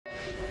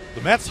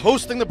The Mets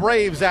hosting the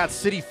Braves at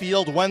Citi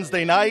Field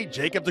Wednesday night.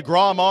 Jacob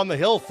deGrom on the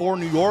hill for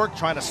New York,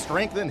 trying to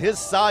strengthen his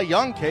Cy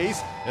Young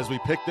case as we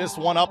pick this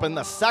one up in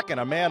the second.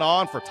 A man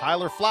on for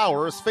Tyler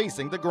Flowers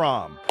facing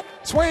deGrom.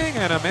 Swing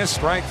and a miss,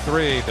 strike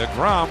three.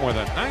 deGrom with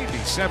a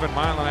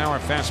 97-mile-an-hour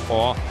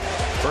fastball.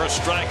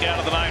 First strikeout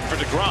of the night for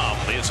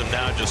deGrom. Leaves him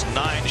now just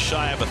 9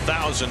 shy of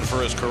 1,000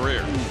 for his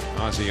career.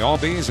 Ozzie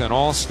Albies, an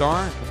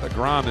all-star.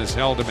 deGrom has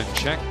held him in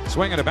check.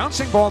 Swing and a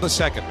bouncing ball to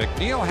second.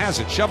 McNeil has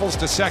it, shovels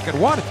to second.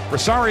 1.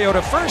 Rosario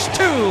to first.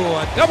 2.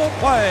 A double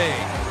play.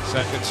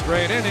 Second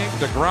straight inning.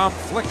 deGrom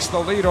flicks the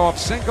leadoff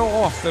single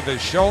off of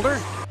his shoulder.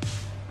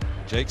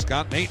 Jake's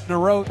gotten 8 in a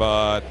row,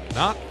 but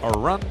not a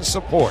run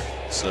support.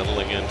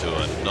 Settling into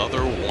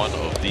another one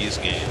of these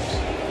games.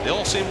 They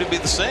all seem to be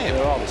the same.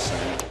 They're all the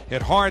same.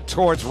 Hit hard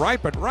towards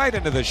right, but right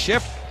into the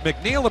shift.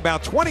 McNeil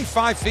about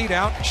 25 feet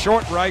out,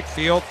 short right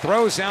field,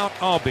 throws out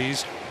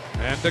Albies.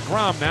 And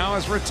deGrom now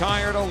has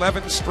retired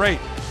 11 straight.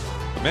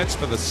 The Mets,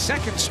 for the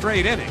second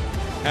straight inning,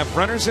 have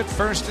runners at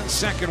first and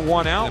second,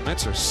 1 out. The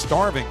Mets are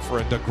starving for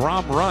a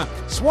deGrom run.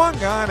 Swung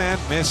on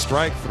and missed,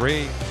 strike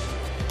 3.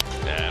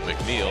 And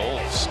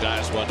McNeil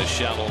skies one to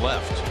shallow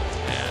left.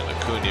 And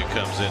Acuna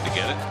comes in to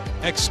get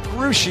it.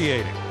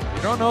 Excruciating.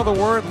 You don't know the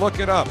word, look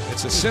it up.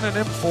 It's a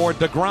synonym for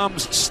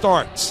deGrom's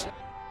starts.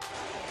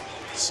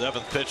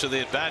 7th pitch of the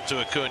at-bat to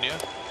Acuna.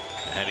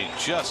 And he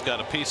just got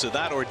a piece of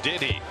that, or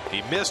did he?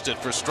 He missed it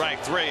for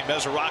strike 3.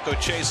 Mesoraco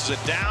chases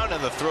it down,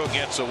 and the throw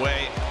gets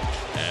away.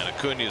 And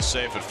Acuna is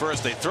safe at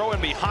first. They throw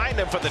in behind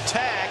him for the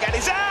tag, and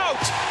he's out!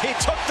 He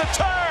took the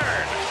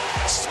turn!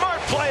 Smart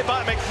play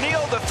by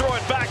McNeil to throw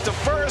it back to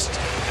first,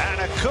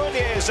 and Acuna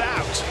is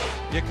out.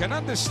 You can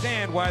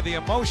understand why the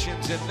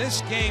emotions in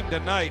this game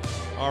tonight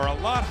are a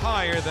lot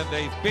higher than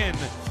they've been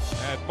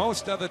at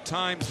most other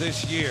times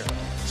this year.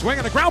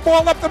 Swinging a ground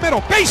ball up the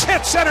middle, base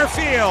hit center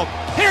field.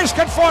 Here's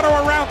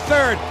Conforto around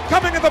third,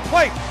 coming to the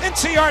plate.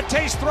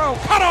 Inciarte's throw,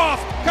 cut off.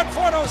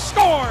 Conforto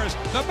scores.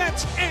 The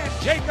Mets and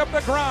Jacob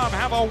deGrom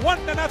have a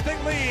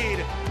 1-0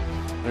 lead.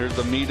 There's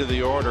the meat of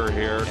the order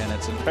here, and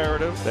it's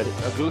imperative that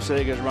a goose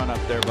egg is run up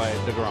there by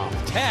deGrom.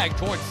 Tag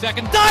towards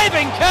second,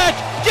 diving catch,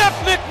 Jeff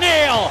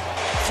McNeil!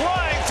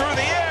 Flying through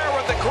the air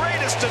with the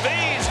greatest of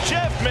ease,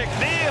 Jeff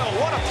McNeil.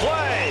 What a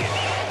play!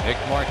 Nick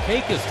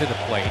Markakis to the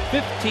plate,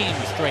 15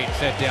 straight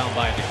set down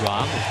by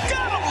deGrom.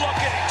 Got him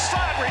looking,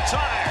 side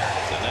retired.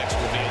 The next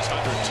will be his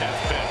 110th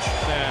pitch.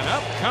 And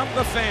up come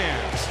the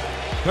fans.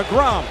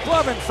 deGrom,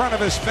 glove in front of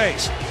his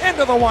face,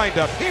 into the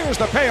windup. Here's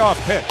the payoff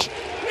pitch.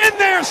 In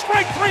there,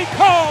 strike 3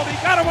 called. He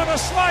got him with a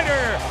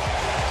slider.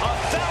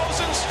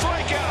 1,000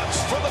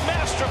 strikeouts for the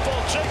masterful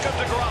Jacob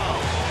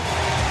deGrom.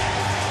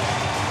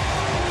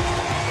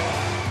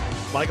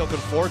 Michael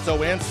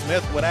Conforto and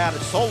Smith would add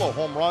solo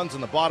home runs in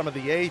the bottom of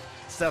the 8th.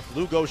 Seth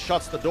Lugo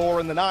shuts the door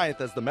in the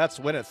 9th as the Mets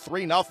win at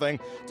 3-0.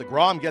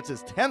 deGrom gets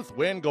his 10th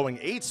win, going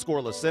 8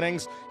 scoreless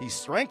innings. He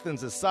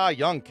strengthens his Cy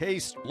Young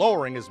case,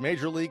 lowering his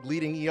Major League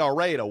leading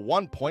ERA to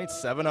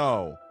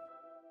 1.70.